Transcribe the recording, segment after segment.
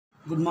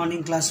Good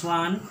morning, class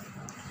 1.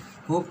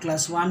 Hope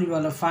class 1 you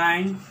all are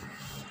fine.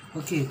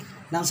 Okay,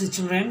 now see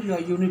children,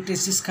 your unit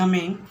test is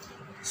coming.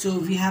 So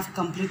we have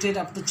completed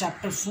up to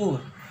chapter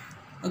 4.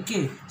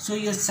 Okay, so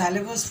your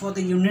syllabus for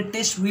the unit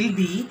test will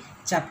be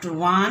chapter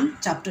 1,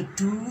 chapter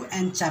 2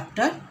 and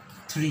chapter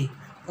 3.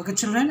 Okay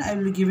children, I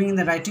will be giving in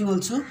the writing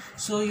also.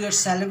 So your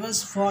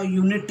syllabus for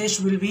unit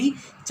test will be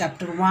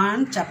chapter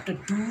 1, chapter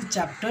 2,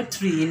 chapter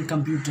 3 in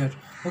computer.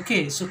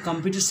 Okay, so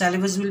computer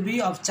syllabus will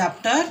be of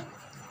chapter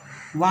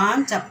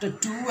 1, chapter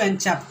 2 and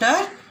chapter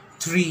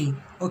 3.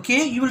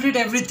 Okay, you will read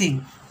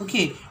everything.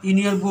 Okay, in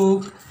your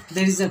book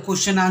there is a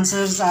question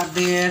answers are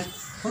there.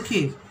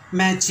 Okay,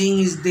 matching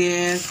is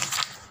there.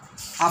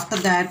 After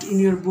that in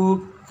your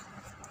book,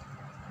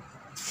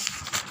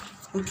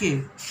 okay,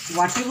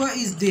 whatever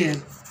is there,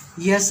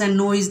 yes and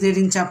no is there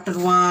in chapter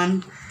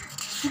 1.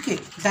 Okay,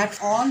 that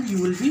all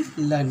you will be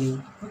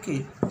learning.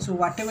 Okay, so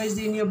whatever is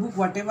there in your book,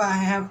 whatever I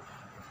have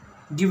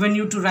given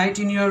you to write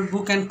in your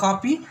book and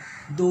copy,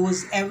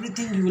 those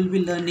everything you will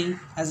be learning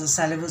as a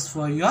syllabus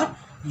for your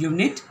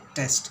unit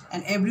test,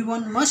 and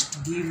everyone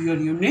must give your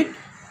unit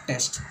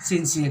test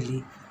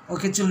sincerely.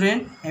 Okay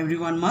children,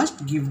 everyone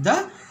must give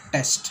the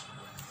test.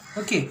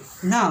 Okay,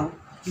 now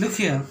look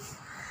here.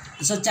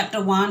 So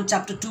chapter 1,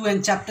 chapter 2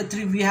 and chapter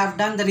 3 we have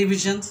done the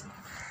revisions,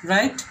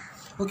 right?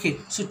 Okay,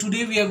 so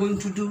today we are going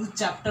to do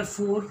chapter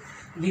 4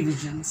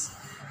 revisions.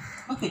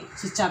 Okay,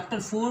 so chapter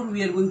 4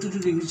 we are going to do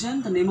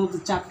revision. The name of the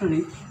chapter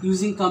is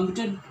using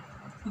computer.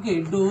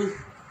 Okay,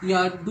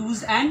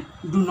 do's and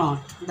do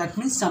not. That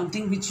means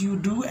something which you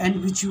do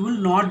and which you will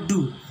not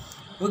do.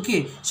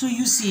 Okay, so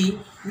you see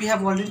we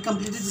have already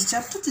completed this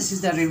chapter. This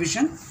is the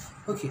revision.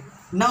 Okay,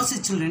 now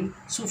see children,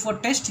 so for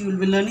test you will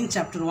be learning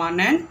chapter 1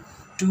 and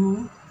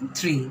 2 and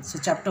 3. So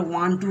chapter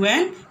 1, 2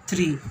 and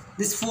 3.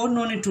 This 4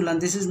 no need to learn.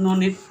 This is no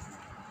need.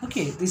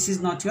 Okay, this is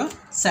not your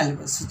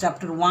syllabus. So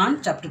chapter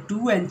 1, chapter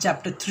 2 and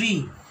chapter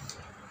 3.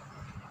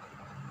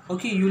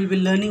 Okay, you will be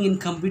learning in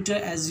computer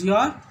as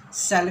your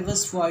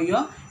syllabus for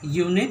your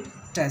unit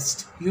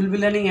test. You will be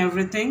learning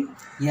everything.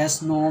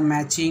 Yes, no,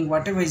 matching,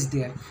 whatever is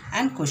there,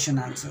 and question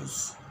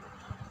answers.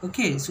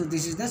 Okay, so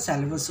this is the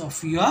syllabus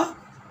of your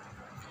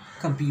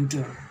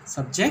computer,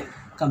 subject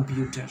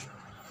computer.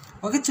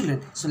 Okay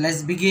children, so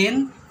let's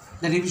begin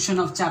the revision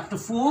of chapter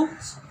 4.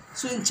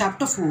 So in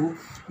chapter 4,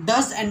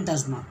 does and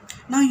does not.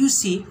 Now you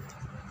see,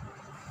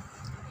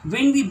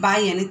 when we buy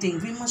anything,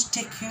 we must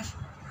take care.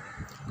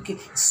 Okay,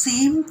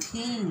 same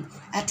thing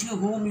at your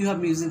home. You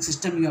have music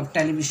system, you have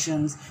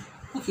televisions.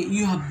 Okay,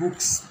 you have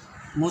books,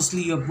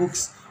 mostly your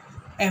books,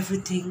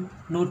 everything,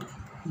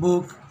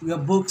 notebook, your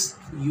books.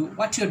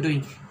 What you're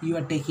doing, you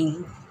are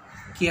taking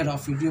care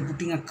of it. You're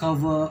putting a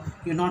cover,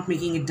 you're not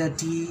making it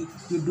dirty,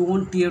 you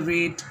don't tear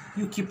it,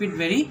 you keep it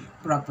very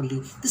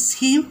properly. The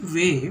same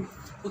way,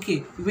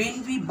 okay,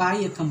 when we buy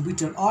a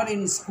computer or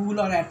in school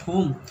or at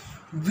home,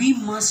 we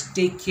must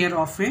take care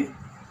of a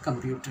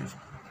computer.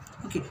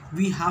 Okay,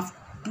 we have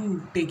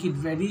to take it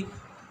very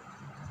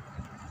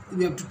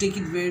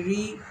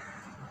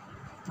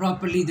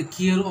properly, the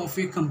care of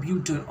a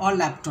computer or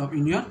laptop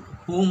in your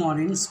home or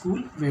in school,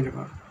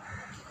 wherever.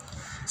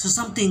 So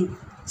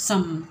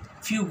some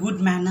few good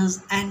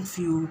manners and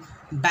few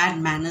bad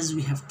manners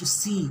we have to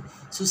see.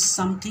 So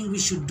something we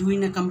should do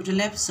in a computer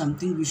lab,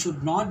 something we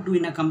should not do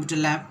in a computer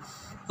lab.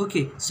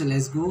 Okay, so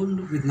let's go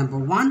with number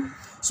 1.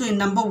 So in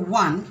number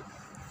 1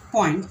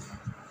 point,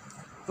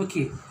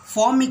 okay,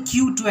 form a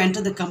queue to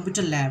enter the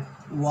computer lab.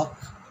 Walk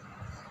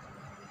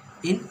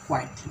in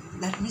quietly.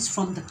 That means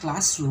from the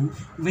classroom,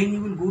 when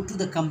you will go to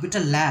the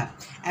computer lab,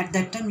 at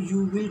that time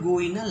you will go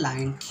in a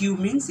line. Queue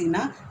means in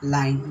a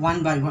line,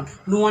 one by one.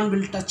 No one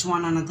will touch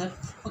one another.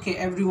 Okay,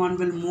 everyone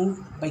will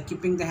move by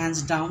keeping the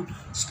hands down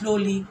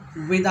slowly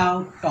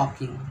without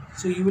talking.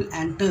 So you will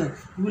enter,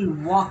 you will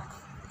walk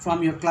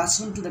from your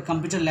classroom to the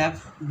computer lab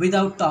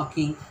without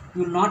talking.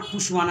 You will not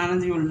push one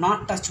another, you will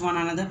not touch one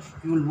another.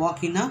 You will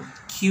walk in a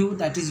queue,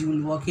 that is, you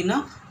will walk in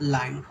a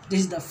line. This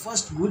is the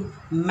first good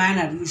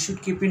manner you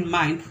should keep in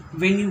mind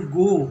when you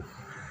go,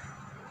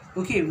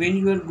 okay, when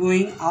you are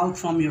going out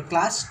from your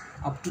class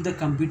up to the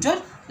computer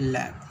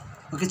lab.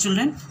 Okay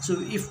children, so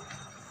if,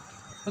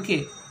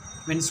 okay,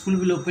 when school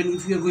will open,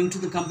 if you are going to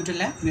the computer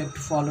lab, you have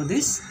to follow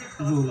this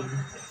rule.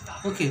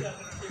 Okay,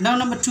 now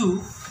number 2,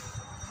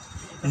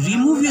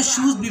 remove your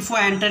shoes before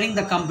entering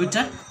the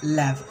computer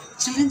lab.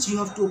 Children, you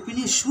have to open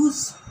your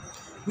shoes.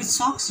 With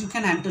socks you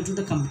can enter to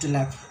the computer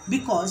lab,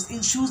 because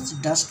in shoes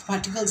dust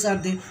particles are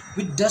there.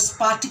 With dust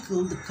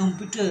particle the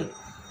computer,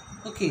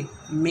 okay,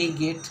 may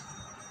get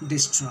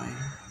destroyed.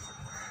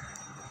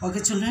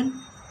 Okay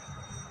children,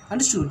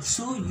 understood?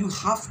 So you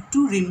have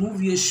to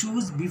remove your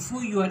shoes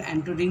before you are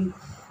entering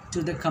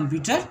to the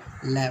computer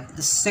lab.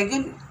 The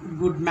second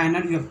good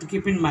manner you have to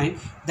keep in mind,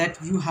 that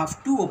you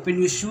have to open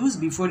your shoes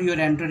before you are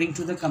entering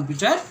to the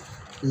computer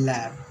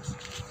lab.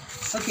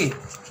 Okay,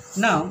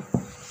 now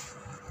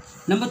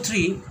number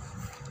 3,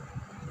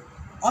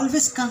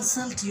 always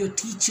consult your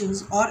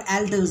teachers or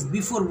elders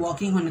before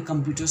working on a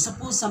computer.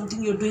 Suppose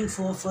something you're doing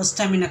for first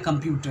time in a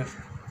computer.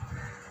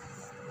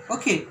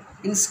 Okay,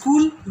 In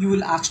school, you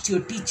will ask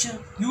your teacher.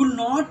 You will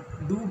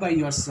not do by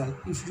yourself.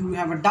 If you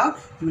have a doubt,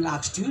 you will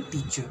ask your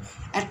teacher.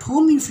 At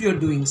home, if you are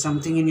doing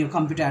something in your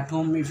computer, at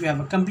home, if you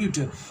have a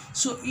computer,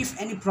 so if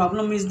any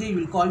problem is there, you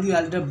will call your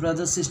elder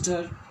brother,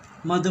 sister,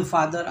 mother,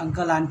 father,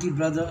 uncle, auntie,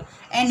 brother,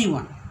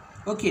 anyone.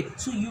 Okay,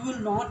 so you will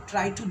not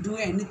try to do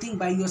anything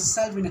by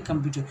yourself in a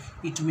computer.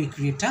 It may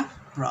create a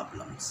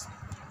problems.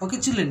 Okay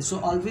children, so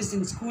always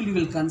in school you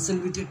will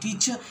consult with your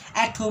teacher,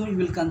 at home you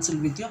will consult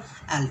with your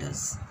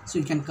elders. So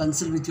you can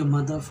consult with your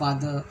mother,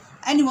 father,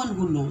 anyone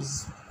who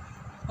knows.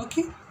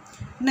 Okay,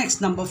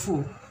 next, number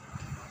 4,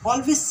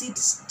 always sit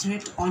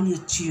straight on your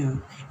chair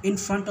in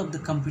front of the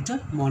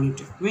computer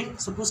monitor. When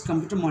suppose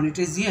computer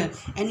monitor is here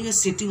and you are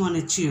sitting on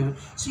a chair,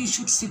 so you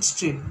should sit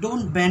straight.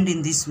 Don't bend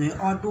in this way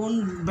or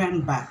don't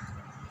bend back.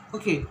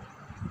 Okay,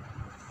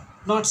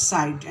 not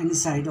side, any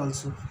side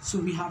also. So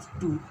we have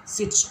to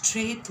sit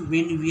straight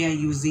when we are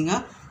using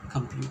a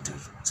computer.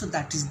 So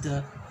that is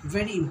the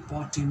very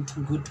important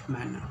good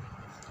manner.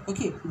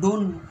 Okay,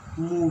 don't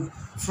move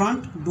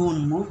front,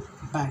 don't move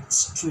back,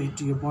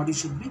 straight. Your body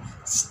should be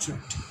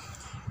straight.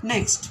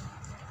 Next,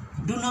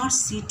 do not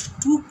sit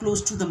too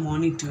close to the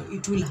monitor.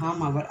 It will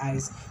harm our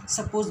eyes.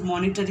 Suppose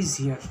monitor is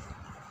here.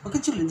 Okay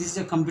children, this is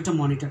a computer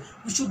monitor.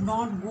 We should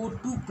not go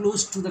too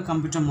close to the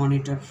computer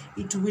monitor.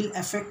 It will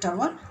affect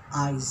our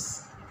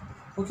eyes.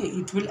 Okay,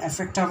 it will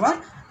affect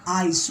our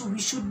eyes. So we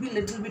should be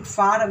little bit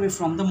far away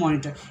from the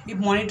monitor. If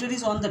monitor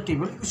is on the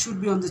table, we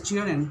should be on the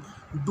chair and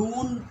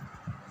don't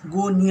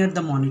go near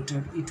the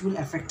monitor. It will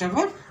affect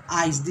our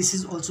eyes. This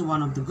is also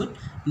one of the good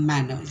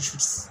manner.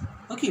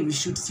 Okay, we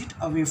should sit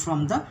away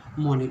from the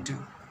monitor.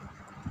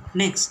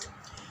 Next,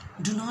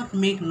 do not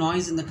make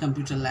noise in the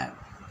computer lab.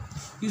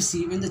 You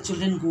see, when the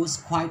children goes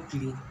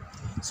quietly,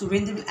 so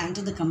when they will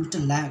enter the computer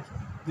lab,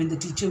 when the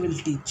teacher will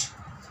teach,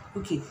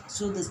 okay,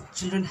 so the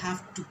children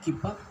have to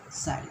keep a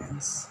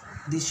silence.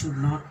 They should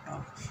not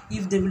talk.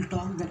 If they will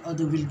talk, then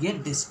other will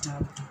get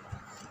disturbed,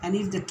 and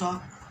if they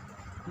talk,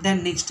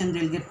 then next time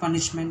they will get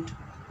punishment.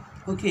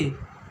 Okay,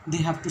 they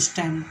have to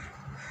stand.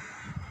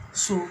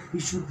 So we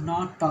should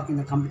not talk in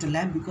the computer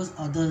lab because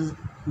others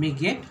may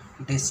get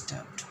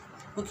disturbed.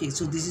 Okay,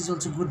 so this is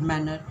also good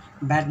manner.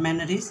 Bad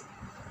manner is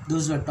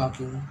those who are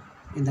talking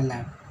in the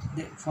lab,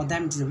 for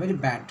them it is a very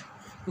bad.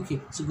 Okay,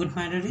 so good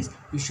manner is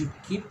we should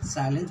keep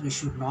silence. We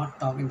should not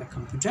talk in the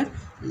computer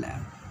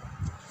lab.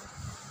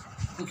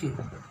 Okay,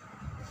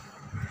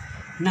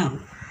 now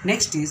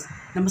next is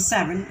number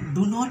 7,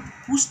 do not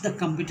push the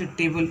computer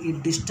table.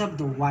 It disturb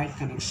the wire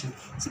connection.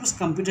 Suppose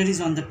computer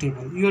is on the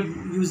table, you are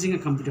using a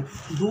computer,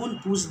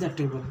 don't push the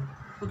table.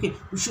 Okay,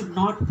 you should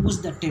not push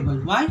the table.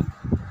 Why?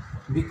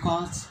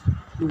 Because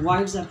the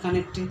wires are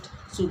connected,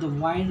 so the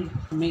wire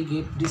may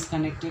get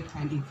disconnected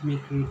and it may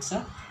create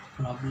a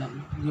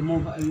problem.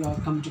 Your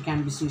computer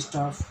can be switched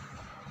off.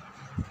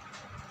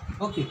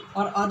 Okay,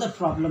 or other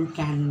problem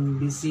can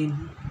be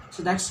seen.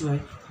 So that's why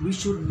we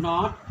should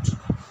not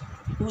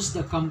push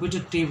the computer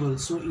table,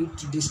 so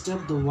it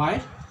disturb the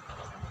wire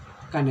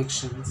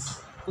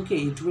connections. Okay,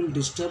 it will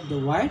disturb the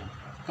wire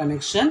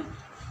connection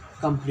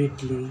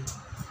completely.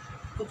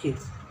 Okay,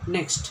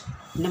 next,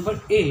 number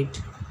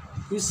 8,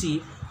 you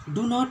see,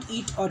 do not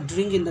eat or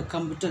drink in the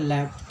computer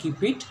lab.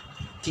 Keep it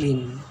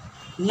clean.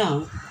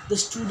 Now, the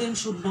student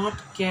should not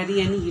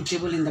carry any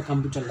eatable in the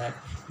computer lab.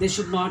 They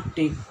should not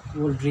take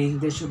cold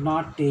drink. They should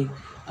not take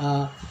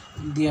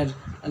their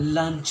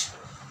lunch.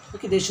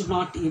 Okay, they should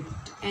not eat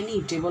any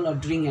eatable or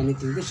drink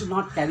anything. They should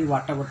not carry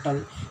water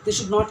bottle. They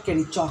should not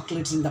carry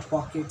chocolates in the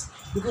pockets,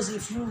 because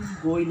if you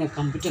go in a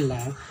computer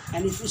lab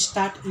and if you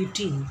start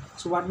eating,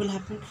 so what will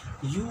happen?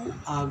 You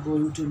are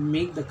going to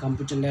make the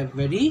computer lab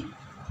very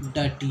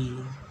dirty.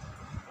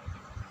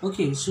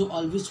 Okay, so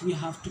always we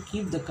have to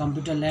keep the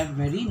computer lab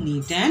very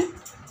neat and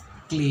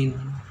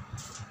clean.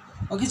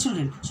 Okay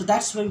children, so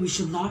that's why we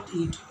should not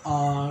eat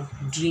or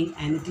drink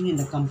anything in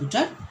the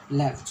computer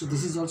lab. So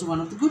this is also one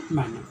of the good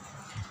manner.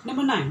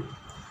 Number 9,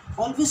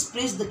 always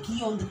press the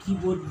key on the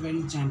keyboard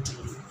very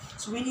gently.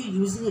 So when you're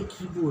using a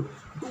keyboard,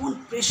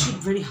 don't press it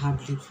very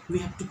hardly. We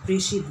have to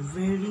press it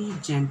very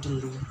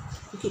gently.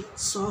 Okay,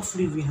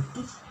 softly we have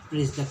to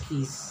press the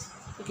keys.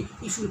 Okay,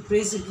 if you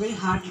press it very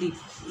hardly,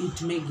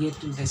 it may get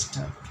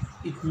disturbed.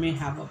 It may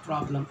have a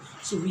problem.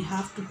 So we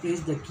have to press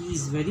the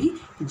keys very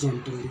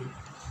gently.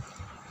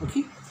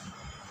 Okay,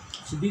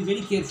 so be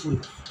very careful.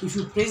 If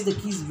you press the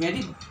keys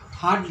very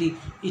hardly,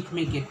 it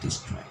may get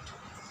destroyed.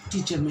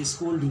 Teacher may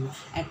scold you.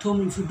 At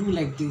home, if you do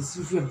like this,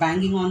 if you're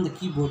banging on the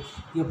keyboard,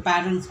 your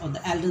parents or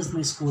the elders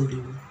may scold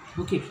you.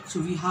 Okay,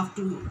 so we have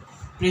to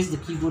press the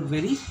keyboard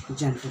very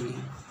gently.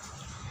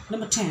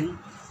 Number 10,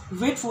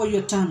 wait for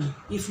your turn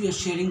if you are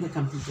sharing the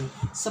computer.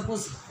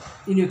 Suppose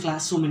in your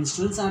class so many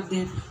students are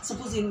there.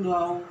 Suppose in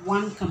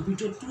one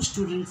computer 2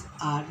 students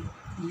are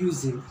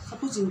using.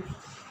 Suppose in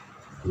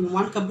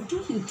one computer,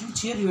 in 2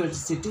 chairs you are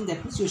sitting,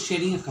 that means you are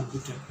sharing a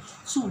computer.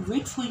 So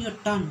wait for your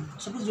turn.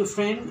 Suppose your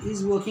friend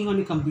is working on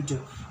a computer,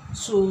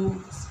 so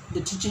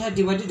the teacher had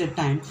divided the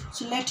time,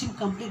 so let him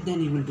complete, then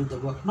he will do the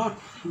work.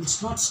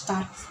 Let's not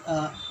start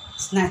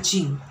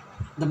snatching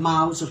the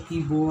mouse or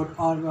keyboard,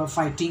 or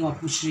fighting or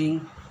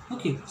pushing.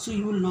 Okay, so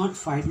you will not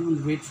fight, you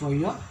will wait for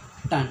your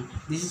turn.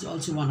 This is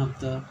also one of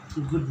the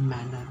good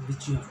manner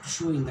which you have to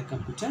show in the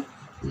computer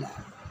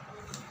lab.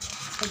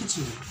 Okay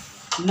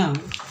children,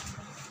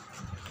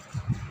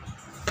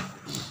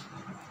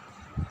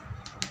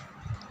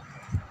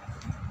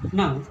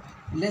 now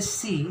let's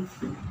see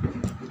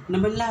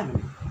number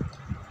 11.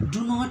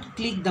 Do not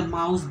click the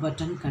mouse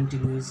button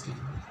continuously.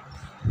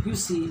 You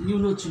see, you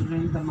know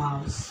children, the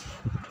mouse.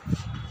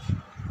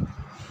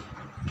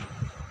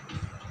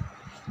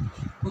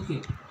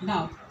 Okay,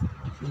 now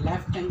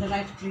left and the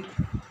right click.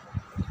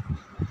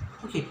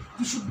 Okay,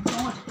 you should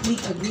not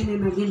click again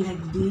and again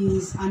like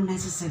this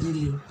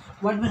unnecessarily.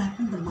 What will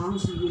happen? The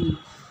mouse will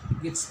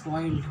get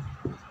spoiled,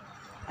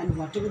 and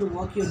whatever the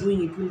work you are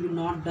doing, it will be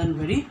not done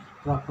very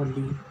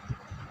properly.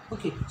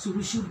 Okay, so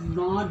we should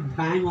not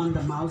bang on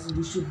the mouse,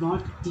 we should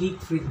not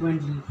click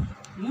frequently.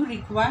 You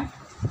require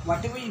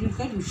whatever you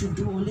require, you should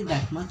do only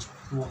that much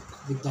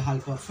work with the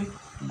help of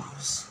a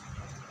mouse.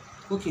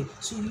 Okay,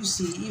 so you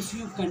see, if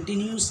you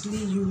continuously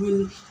you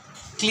will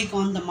click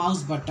on the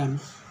mouse button,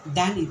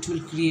 then it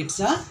will create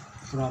a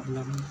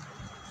problem.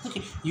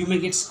 Okay, you may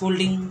get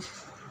scolding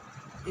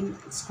in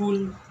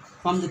school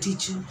from the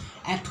teacher.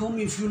 At home,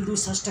 if you will do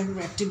such type of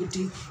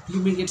activity, you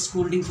may get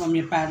scolding from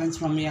your parents,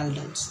 from your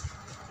elders.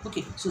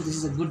 Okay, so this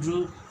is a good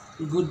rule.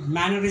 Good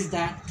manner is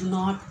that do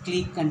not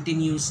click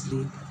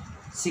continuously.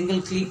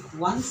 Single click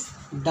once,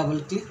 double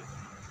click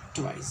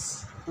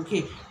twice.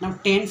 Okay, now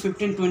 10,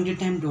 15, 20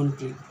 times don't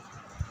click.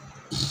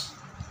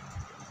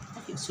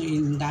 Okay, so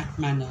in that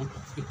manner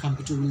your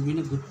computer will be in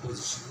a good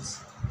positions.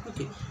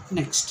 Okay,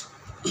 next.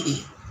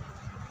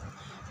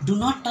 Do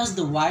not touch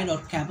the wire or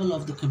cable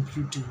of the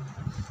computer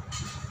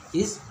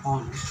is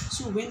on.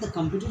 So when the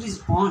computer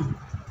is on,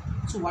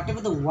 so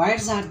whatever the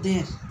wires are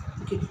there,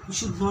 okay, you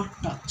should not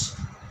touch.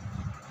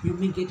 You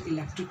may get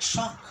electric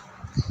shock.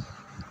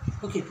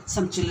 Okay,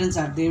 some children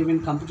are there,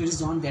 when computer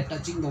is on, they are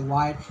touching the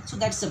wire, so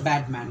that's a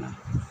bad manner.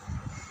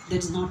 That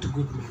is not a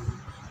good manner.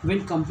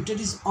 When computer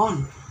is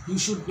on, you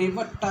should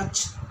never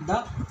touch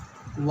the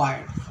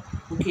wire.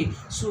 Okay,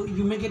 so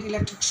you may get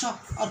electric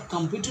shock, or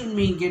computer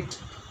may get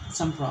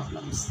some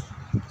problems.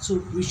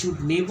 So we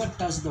should never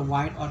touch the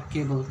wire or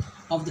cable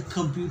of the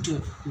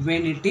computer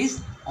when it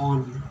is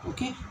on.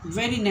 Okay,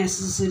 very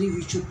necessary,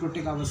 we should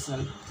protect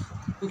ourselves.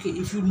 Okay,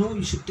 if you know,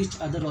 you should teach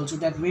other also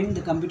that when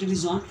the computer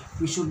is on,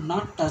 we should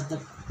not touch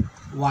the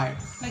wire.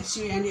 Like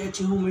say, and at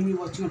home when you're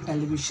watching a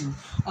television,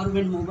 or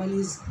when mobile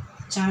is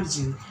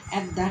charging,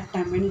 at that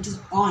time when it is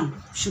on,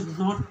 should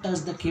not touch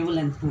the cable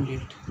and pull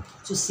it.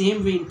 So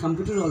same way in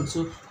computer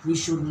also, we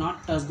should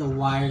not touch the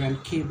wire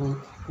and cable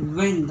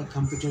when the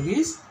computer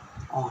is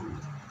on.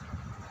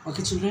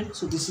 Okay children,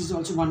 so this is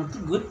also one of the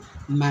good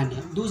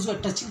manner. Those who are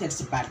touching, that's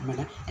a bad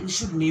manner, and you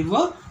should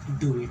never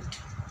do it.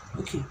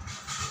 Okay,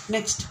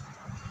 next.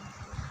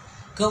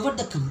 Cover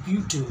the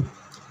computer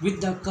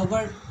with the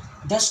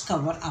dust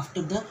cover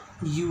after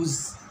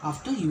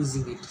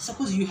using it.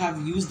 Suppose you have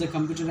used the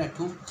computer at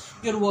home,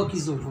 your work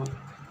is over.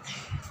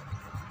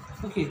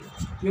 Okay,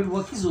 your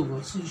work is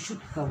over, so you should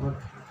cover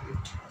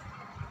it.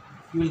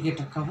 You will get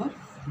a cover,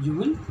 you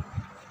will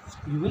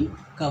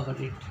cover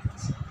it.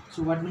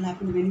 So what will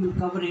happen when you will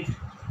cover it?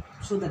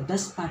 So the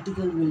dust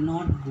particle will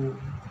not go.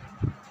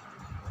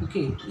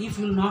 Okay, if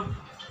you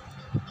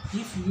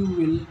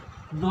will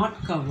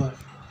not cover,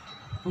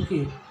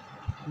 okay,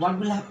 what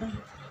will happen?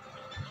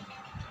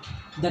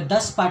 The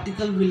dust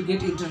particle will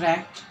get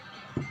interact.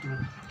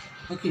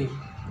 Okay,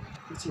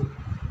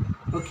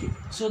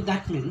 so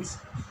that means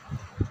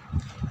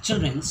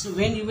children, so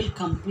when you will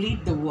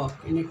complete the work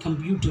in a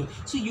computer,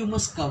 so you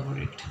must cover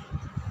it.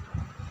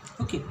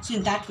 Okay, so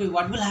in that way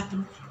what will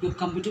happen? Your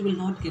computer will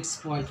not get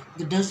spoiled,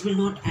 the dust will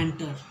not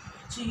enter.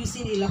 So you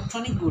see, in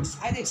electronic goods,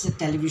 either it's a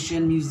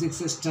television, music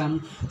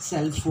system,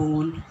 cell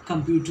phone,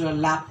 computer,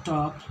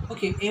 laptop,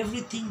 okay,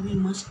 everything we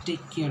must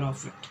take care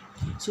of it.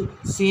 So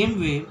same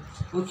way,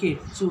 okay,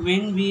 so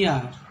when we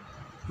are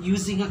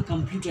using a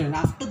computer, and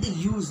after the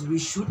use we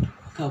should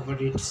cover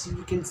it. So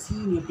you can see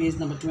in your page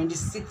number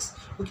 26,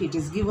 okay, it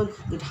is given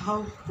that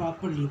how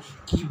properly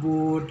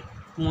keyboard,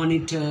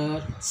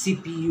 monitor,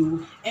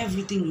 CPU,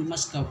 everything you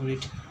must cover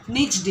it.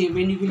 Next day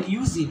when you will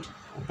use it,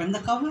 open the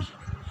cover,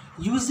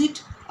 use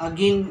it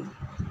again,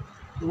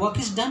 the work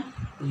is done,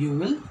 you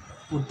will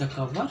put the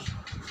cover.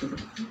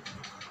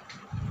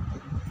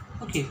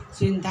 Okay,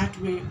 so in that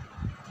way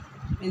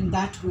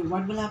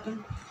what will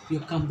happen?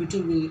 Your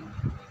computer will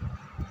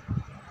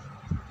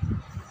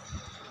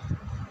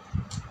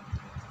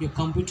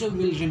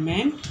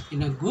remain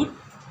in a good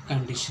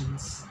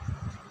conditions.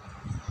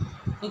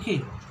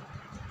 Okay,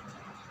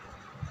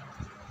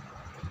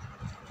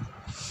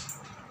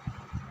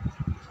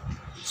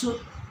 so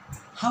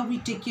how we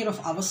take care of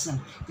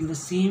ourselves, in the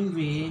same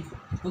way,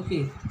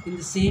 okay, in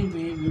the same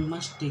way we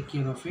must take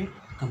care of a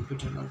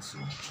computer also.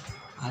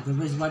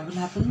 Otherwise what will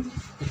happen?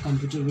 The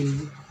computer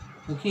will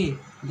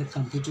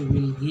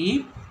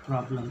give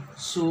problem.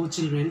 So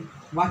children,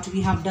 what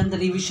we have done the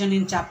revision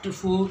in chapter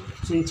 4.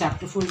 So in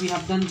chapter 4 we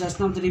have done just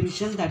now the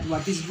revision that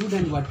what is good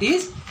and what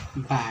is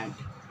bad.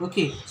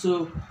 Okay,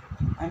 so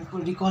I'm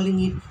recalling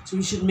it. So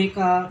we should make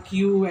a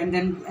queue and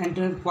then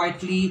enter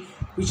quietly.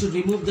 We should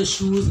remove the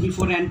shoes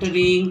before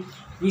entering.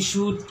 We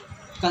should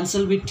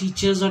consult with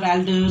teachers or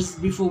elders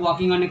before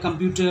walking on a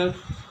computer.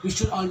 We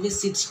should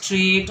always sit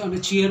straight on a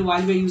chair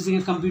while we are using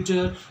a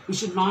computer. We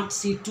should not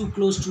sit too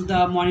close to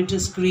the monitor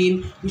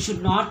screen. We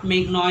should not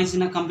make noise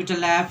in a computer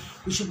lab.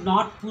 We should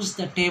not push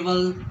the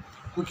table.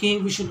 Okay,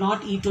 we should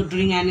not eat or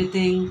drink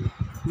anything.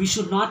 We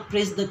should not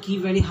press the key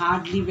very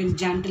hardly, very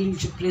gently. We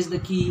should press the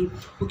key.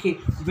 Okay,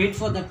 wait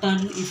for the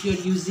turn if you're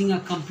using a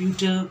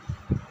computer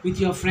with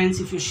your friends,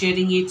 if you're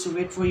sharing it. So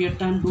wait for your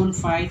turn, don't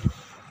fight.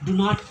 Do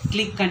not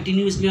click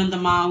continuously on the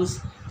mouse.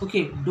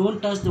 Okay,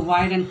 don't touch the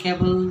wire and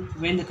cable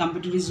when the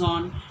computer is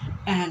on.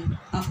 And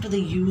after the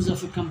use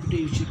of a computer,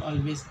 you should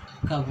always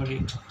cover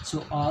it.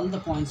 So all the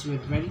points were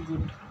very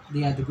good.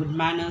 They are the good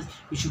manners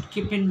we should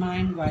keep in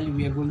mind while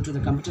we are going to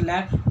the computer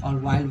lab or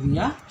while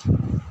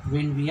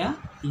when we are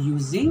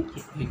using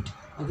it.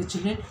 Okay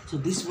children, so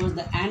this was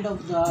the end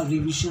of the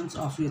revisions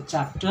of your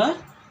chapter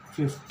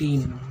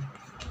 15.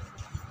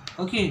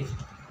 Okay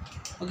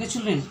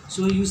children,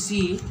 so you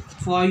see,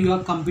 for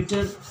your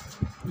computer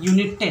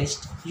unit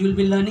test you will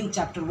be learning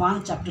chapter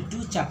 1, chapter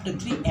 2, chapter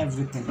 3,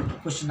 everything,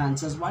 question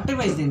answers,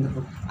 whatever is in the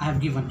book I have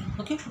given.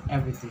 Okay,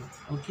 everything.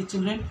 Okay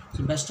children,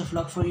 so best of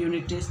luck for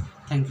unit test.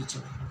 Thank you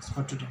children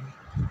for today.